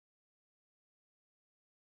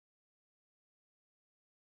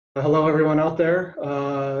Hello, everyone out there.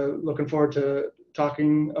 Looking forward to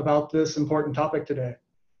talking about this important topic today.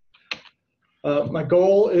 My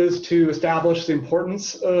goal is to establish the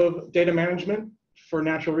importance of data management for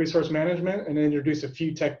natural resource management and introduce a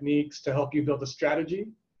few techniques to help you build a strategy.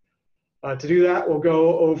 To do that, we'll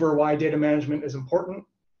go over why data management is important,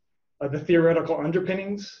 the theoretical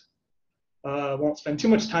underpinnings. Won't spend too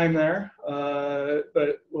much time there,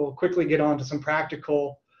 but we'll quickly get on to some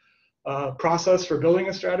practical process for building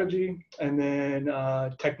a strategy, and then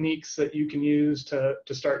techniques that you can use to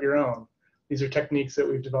start your own. These are techniques that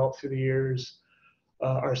we've developed through the years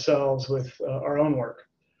ourselves with our own work.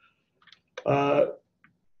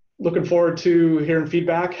 Looking forward to hearing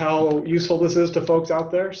feedback, how useful this is to folks out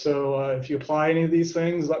there. So if you apply any of these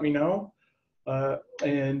things, let me know.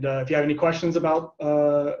 And if you have any questions about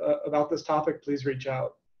this topic, please reach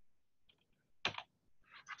out.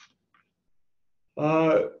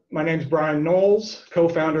 My name is Brian Knowles,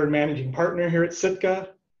 co-founder and managing partner here at Sitka.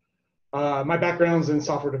 My background is in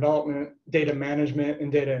software development, data management,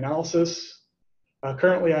 and data analysis.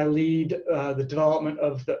 Currently, I lead the development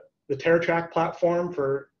of the TerraTrack platform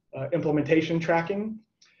for implementation tracking,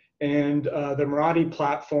 and the Marathi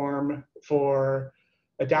platform for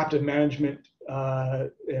adaptive management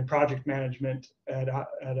and project management at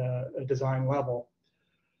a design level.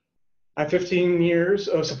 I have 15 years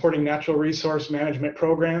of supporting natural resource management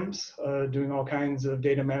programs, doing all kinds of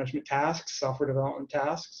data management tasks, software development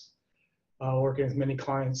tasks, working with many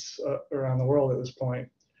clients around the world at this point.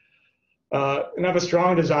 And I have a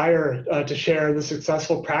strong desire to share the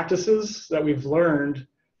successful practices that we've learned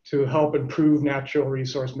to help improve natural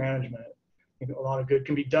resource management. I think a lot of good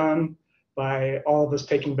can be done by all of us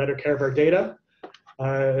taking better care of our data,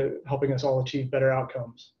 helping us all achieve better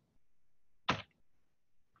outcomes.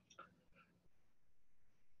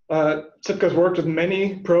 Sitka's worked with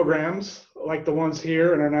many programs like the ones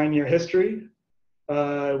here in our 9-year history.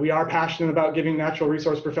 We are passionate about giving natural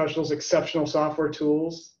resource professionals exceptional software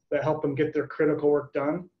tools that help them get their critical work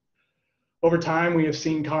done. Over time, we have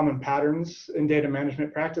seen common patterns in data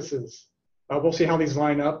management practices. We'll see how these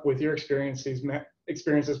line up with your experiences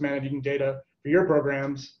managing data for your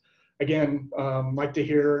programs. Again, like to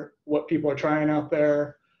hear what people are trying out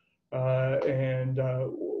there and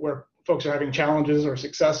where folks are having challenges or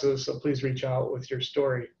successes, so please reach out with your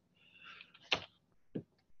story.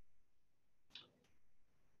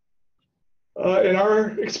 In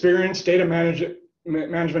our experience, data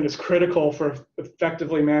management is critical for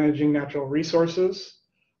effectively managing natural resources.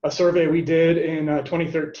 A survey we did in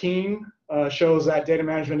 2013 shows that data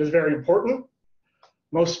management is very important.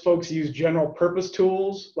 Most folks use general purpose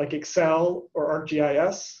tools like Excel or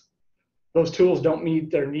ArcGIS. Those tools don't meet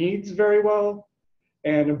their needs very well,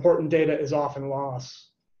 and important data is often lost.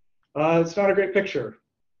 It's not a great picture.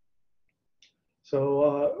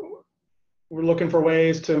 So we're looking for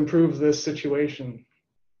ways to improve this situation.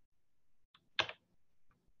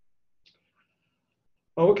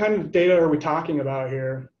 Well, what kind of data are we talking about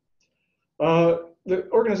here? The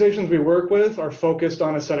organizations we work with are focused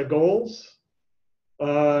on a set of goals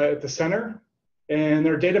at the center, and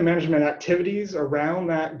their data management activities around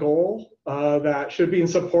that goal that should be in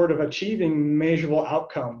support of achieving measurable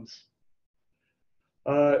outcomes.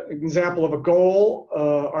 Example of a goal,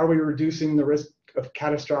 are we reducing the risk of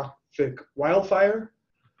catastrophic wildfire?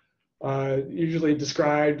 Usually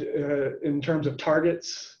described in terms of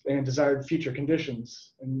targets and desired future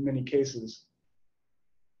conditions in many cases.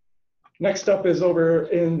 Next up is over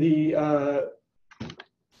in the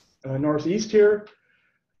Northeast here.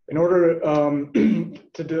 In order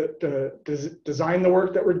to design the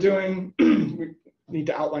work that we're doing, we need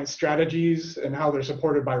to outline strategies and how they're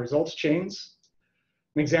supported by results chains.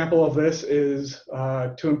 An example of this is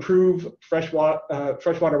to improve freshwater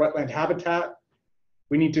wetland habitat.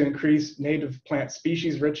 We need to increase native plant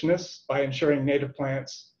species richness by ensuring native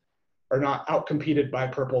plants are not outcompeted by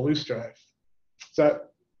purple loosestrife. So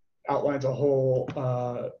that outlines a whole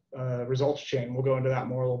results chain. We'll go into that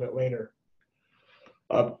more a little bit later.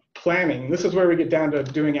 Planning. This is where we get down to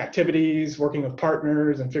doing activities, working with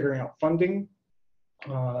partners, and figuring out funding.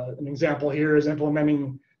 An example here is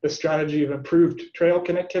implementing the strategy of improved trail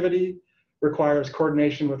connectivity requires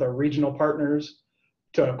coordination with our regional partners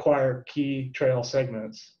to acquire key trail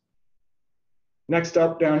segments. Next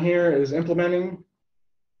up down here is implementing.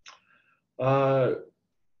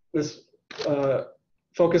 This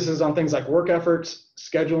focuses on things like work efforts,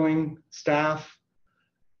 scheduling, staff,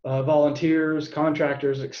 volunteers,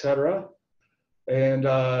 contractors, etc. And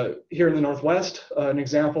here in the Northwest, an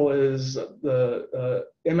example is the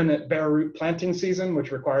imminent bare root planting season,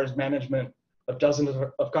 which requires management of dozens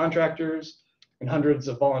of contractors and hundreds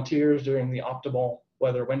of volunteers doing the optimal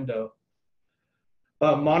weather window.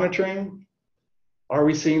 Monitoring, are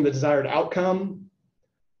we seeing the desired outcome?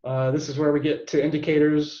 This is where we get to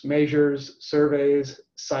indicators, measures, surveys,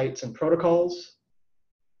 sites, and protocols.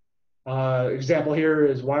 Example here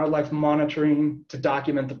is wildlife monitoring to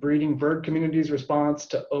document the breeding bird community's response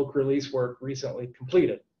to oak release work recently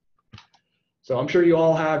completed. So I'm sure you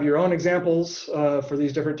all have your own examples for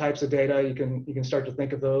these different types of data. You can start to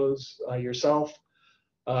think of those yourself.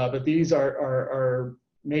 But these are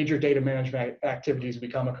major data management activities we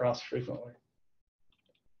come across frequently.